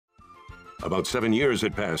About 7 years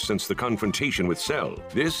had passed since the confrontation with Cell.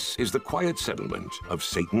 This is the quiet settlement of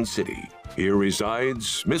Satan City. Here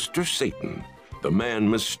resides Mr. Satan, the man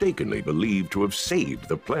mistakenly believed to have saved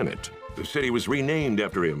the planet. The city was renamed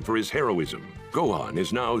after him for his heroism. Gohan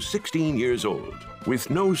is now 16 years old. With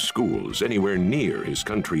no schools anywhere near his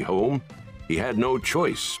country home, he had no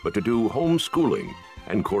choice but to do homeschooling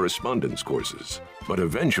and correspondence courses. But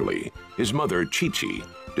eventually, his mother, Chi-Chi,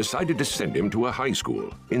 decided to send him to a high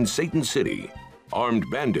school in Satan City. Armed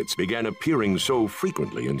bandits began appearing so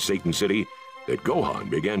frequently in Satan City that Gohan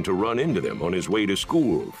began to run into them on his way to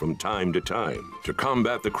school from time to time. To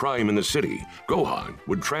combat the crime in the city, Gohan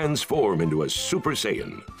would transform into a Super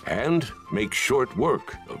Saiyan and make short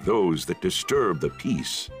work of those that disturb the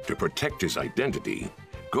peace. To protect his identity,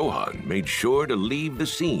 Gohan made sure to leave the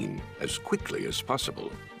scene as quickly as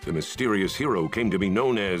possible. The mysterious hero came to be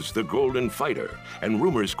known as the Golden Fighter, and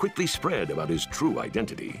rumors quickly spread about his true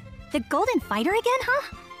identity. The Golden Fighter again,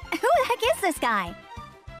 huh? Who the heck is this guy?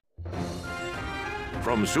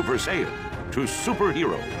 From Super Saiyan to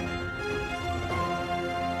superhero.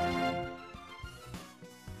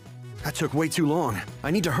 That took way too long. I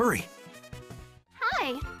need to hurry.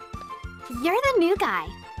 Hi. You're the new guy.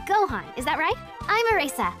 Gohan, is that right? I'm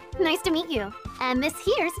Arisa. Nice to meet you. And this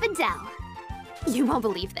here's Videl. You won't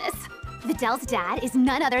believe this. Videl's dad is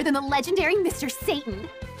none other than the legendary Mr. Satan.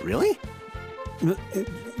 Really?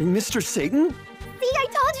 Mr. Satan? See, I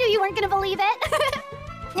told you weren't gonna believe it.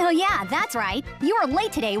 Oh yeah, that's right. You were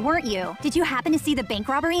late today, weren't you? Did you happen to see the bank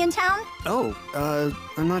robbery in town? Oh,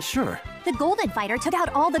 I'm not sure. The Golden Fighter took out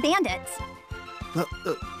all the bandits.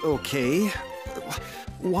 Okay.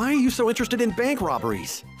 Why are you so interested in bank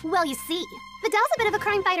robberies? Well, you see, Videl's a bit of a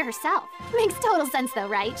crime fighter herself. Makes total sense though,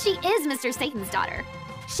 right? She is Mr. Satan's daughter.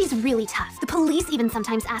 She's really tough. The police even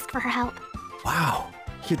sometimes ask for her help. Wow,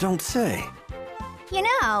 you don't say. You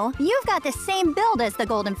know, you've got the same build as the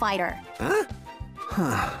Golden Fighter. Huh?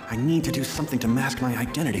 I need to do something to mask my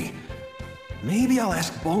identity. Maybe I'll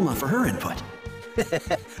ask Bulma for her input.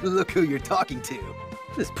 Look who you're talking to.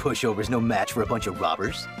 This pushover's no match for a bunch of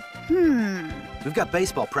robbers. We've got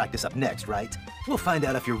baseball practice up next, right? We'll find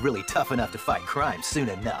out if you're really tough enough to fight crime soon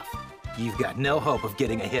enough. You've got no hope of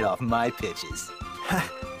getting a hit off my pitches.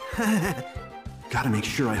 Gotta make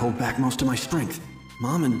sure I hold back most of my strength.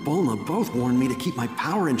 Mom and Bulma both warned me to keep my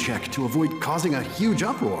power in check to avoid causing a huge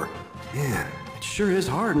uproar. Man, it sure is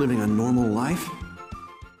hard living a normal life.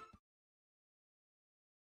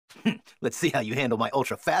 Let's see how you handle my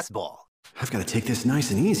ultra fastball. I've got to take this nice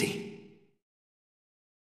and easy.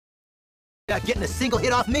 Not getting a single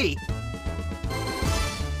hit off me.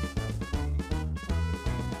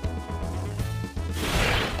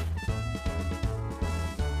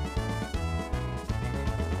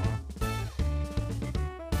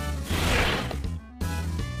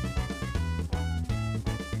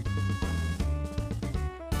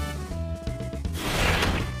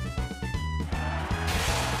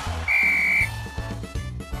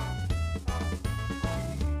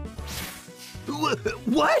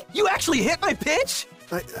 What? You actually hit my pitch?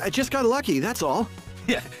 I just got lucky, that's all.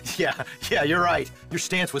 Yeah, you're right. Your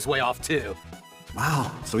stance was way off, too.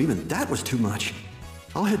 Wow, so even that was too much.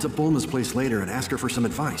 I'll head to Bulma's place later and ask her for some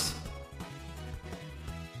advice.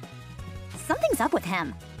 Something's up with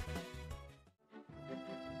him.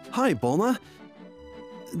 Hi, Bulma.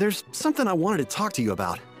 There's something I wanted to talk to you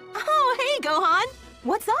about. Oh, hey, Gohan.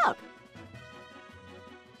 What's up?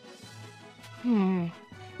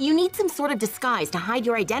 You need some sort of disguise to hide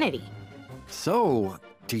your identity. So,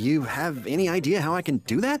 do you have any idea how I can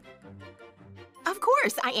do that? Of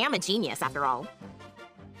course, I am a genius, after all.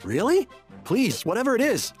 Really? Please, whatever it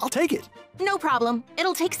is, I'll take it. No problem.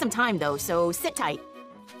 It'll take some time, though, so sit tight.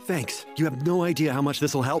 Thanks. You have no idea how much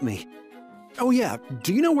this will help me. Oh yeah,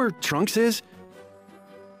 do you know where Trunks is?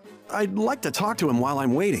 I'd like to talk to him while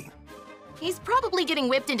I'm waiting. He's probably getting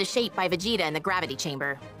whipped into shape by Vegeta in the gravity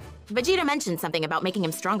chamber. Vegeta mentioned something about making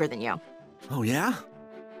him stronger than you. Oh yeah?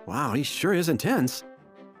 Wow, he sure is intense.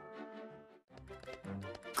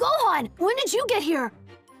 Gohan, when did you get here?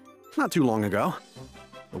 Not too long ago.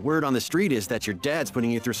 The word on the street is that your dad's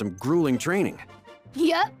putting you through some grueling training.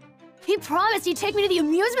 Yep. He promised he'd take me to the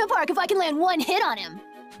amusement park if I can land one hit on him.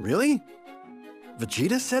 Really?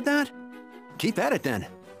 Vegeta said that? Keep at it then.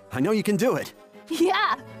 I know you can do it.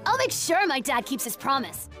 Yeah, I'll make sure my dad keeps his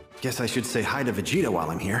promise. Guess I should say hi to Vegeta while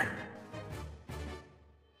I'm here.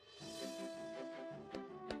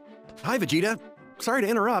 Hi, Vegeta. Sorry to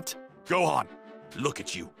interrupt. Gohan, look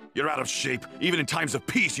at you. You're out of shape. Even in times of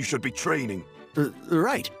peace, you should be training.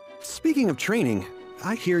 Right. Speaking of training,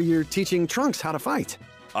 I hear you're teaching Trunks how to fight.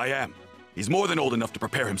 I am. He's more than old enough to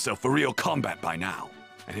prepare himself for real combat by now.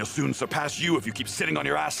 And he'll soon surpass you if you keep sitting on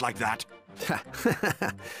your ass like that.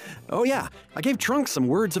 Oh yeah, I gave Trunks some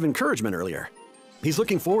words of encouragement earlier. He's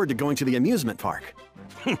looking forward to going to the amusement park.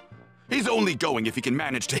 He's only going if he can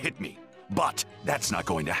manage to hit me. But that's not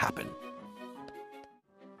going to happen.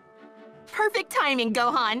 Perfect timing,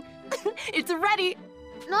 Gohan. It's ready.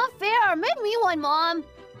 Not fair. Make me one, Mom.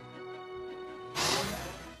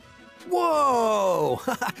 Whoa!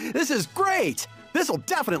 This is great! This'll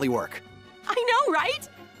definitely work. I know, right?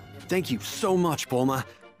 Thank you so much, Bulma.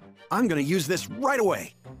 I'm gonna use this right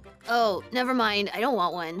away. Oh, never mind. I don't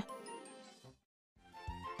want one.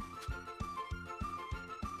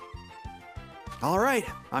 All right,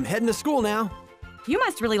 I'm heading to school now. You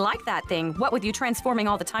must really like that thing, what with you transforming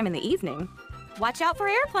all the time in the evening. Watch out for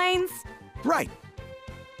airplanes. Right.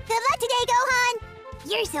 Good luck today, Gohan!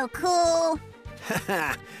 You're so cool!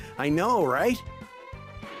 I know, right?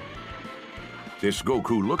 This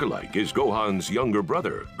Goku lookalike is Gohan's younger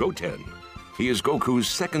brother, Goten. He is Goku's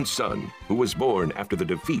second son, who was born after the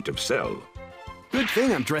defeat of Cell. Good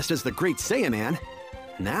thing I'm dressed as the Great Saiyaman.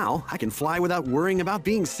 Now I can fly without worrying about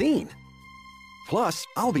being seen. Plus,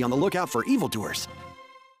 I'll be on the lookout for evildoers.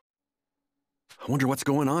 I wonder what's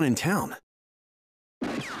going on in town.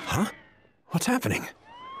 Huh? What's happening?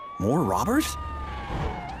 More robbers?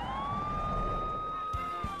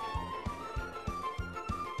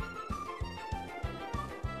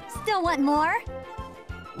 Still want more?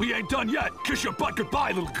 We ain't done yet. Kiss your butt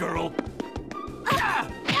goodbye, little girl.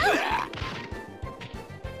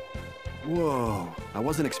 Whoa, I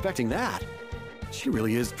wasn't expecting that. She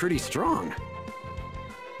really is pretty strong.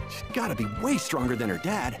 She's gotta be way stronger than her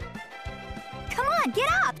dad. Come on, get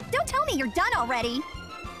up! Don't tell me you're done already!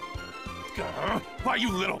 Why,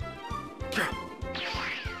 you little...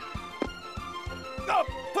 Oh,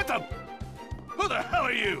 what the... Who the hell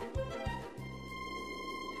are you?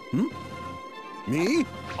 Me?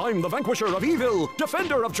 I'm the vanquisher of evil,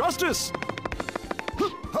 defender of justice!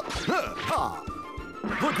 The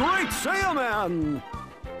Great Saiyaman!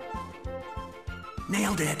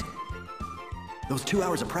 Nailed it! Those 2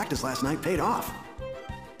 hours of practice last night paid off.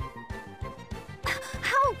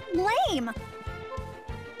 How lame!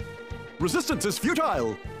 Resistance is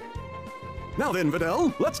futile! Now then,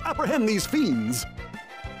 Videl, let's apprehend these fiends!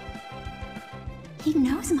 He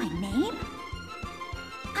knows my name?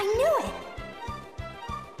 I knew it!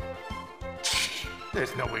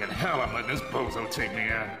 There's no way in hell I'm letting this bozo take me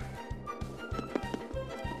out.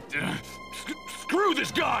 Screw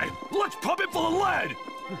this guy! Let's pump him full of lead!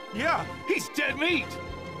 Yeah, he's dead meat!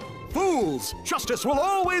 Fools! Justice will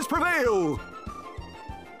always prevail!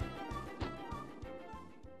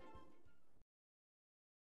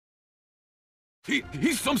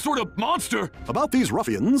 He's some sort of monster! About these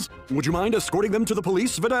ruffians, would you mind escorting them to the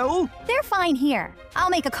police, Videl? They're fine here. I'll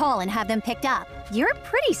make a call and have them picked up. You're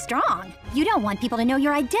pretty strong. You don't want people to know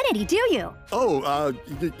your identity, do you? Oh,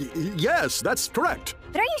 yes, that's correct.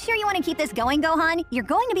 But are you sure you want to keep this going, Gohan? You're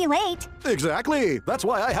going to be late. Exactly. That's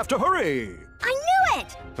why I have to hurry. I knew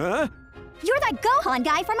it! Huh? You're that Gohan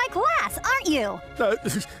guy from my class, aren't you?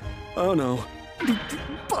 Oh no.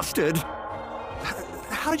 Busted.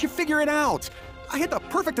 How did you figure it out? I had the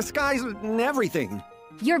perfect disguise and everything.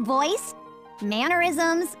 Your voice,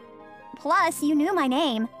 mannerisms, plus you knew my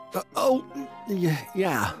name.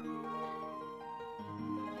 Yeah.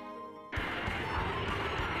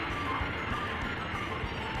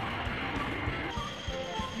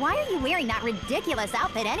 Why are you wearing that ridiculous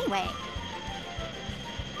outfit anyway?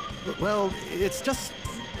 Well, it's just...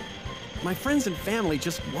 my friends and family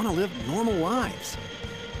just want to live normal lives.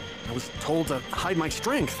 I was told to hide my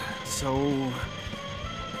strength, so...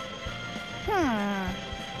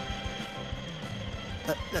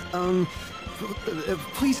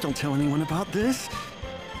 Please don't tell anyone about this.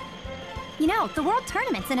 You know, the World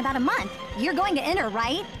Tournament's in about a month. You're going to enter,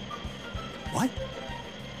 right? What?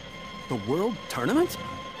 The World Tournament?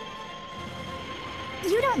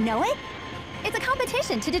 You don't know it? It's a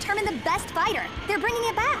competition to determine the best fighter. They're bringing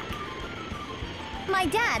it back. My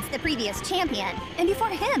dad's the previous champion, and before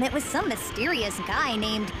him it was some mysterious guy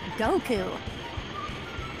named Goku.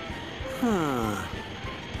 Huh.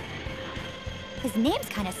 His name's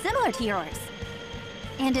kind of similar to yours.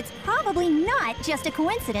 And it's probably not just a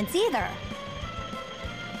coincidence either.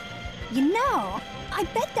 You know, I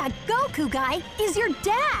bet that Goku guy is your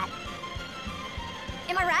dad.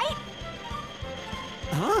 Am I right?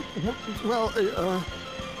 Huh? Well,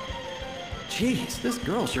 Jeez, this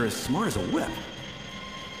girl sure is smart as a whip.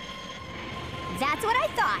 That's what I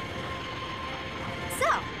thought. So,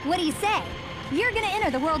 what do you say? You're gonna enter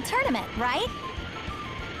the World Tournament, right?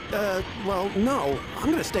 Well, no. I'm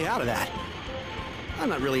gonna stay out of that. I'm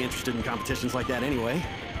not really interested in competitions like that anyway.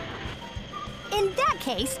 In that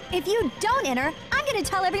case, if you don't enter, I'm gonna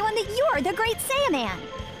tell everyone that you're the Great Saiyaman.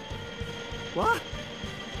 What?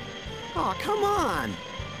 Oh, come on!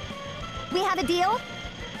 We have a deal?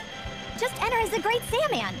 Just enter as the Great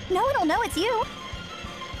Saiyaman. No one will know it's you.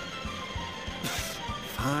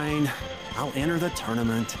 Fine. I'll enter the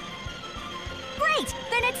tournament. Great!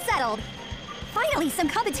 Then it's settled. Finally, some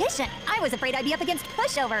competition. I was afraid I'd be up against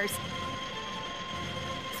pushovers.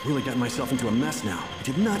 I've really gotten myself into a mess now. I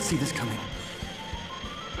did not see this coming.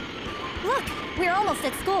 Look, we're almost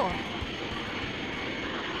at school.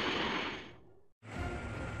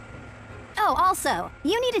 Oh, also,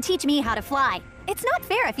 you need to teach me how to fly. It's not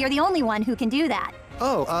fair if you're the only one who can do that.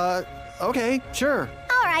 Oh, okay, sure.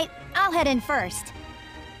 All right, I'll head in first.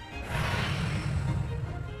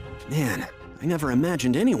 Man, I never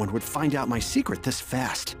imagined anyone would find out my secret this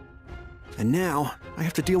fast. And now, I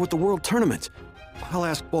have to deal with the World Tournament. I'll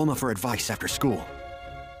ask Bulma for advice after school.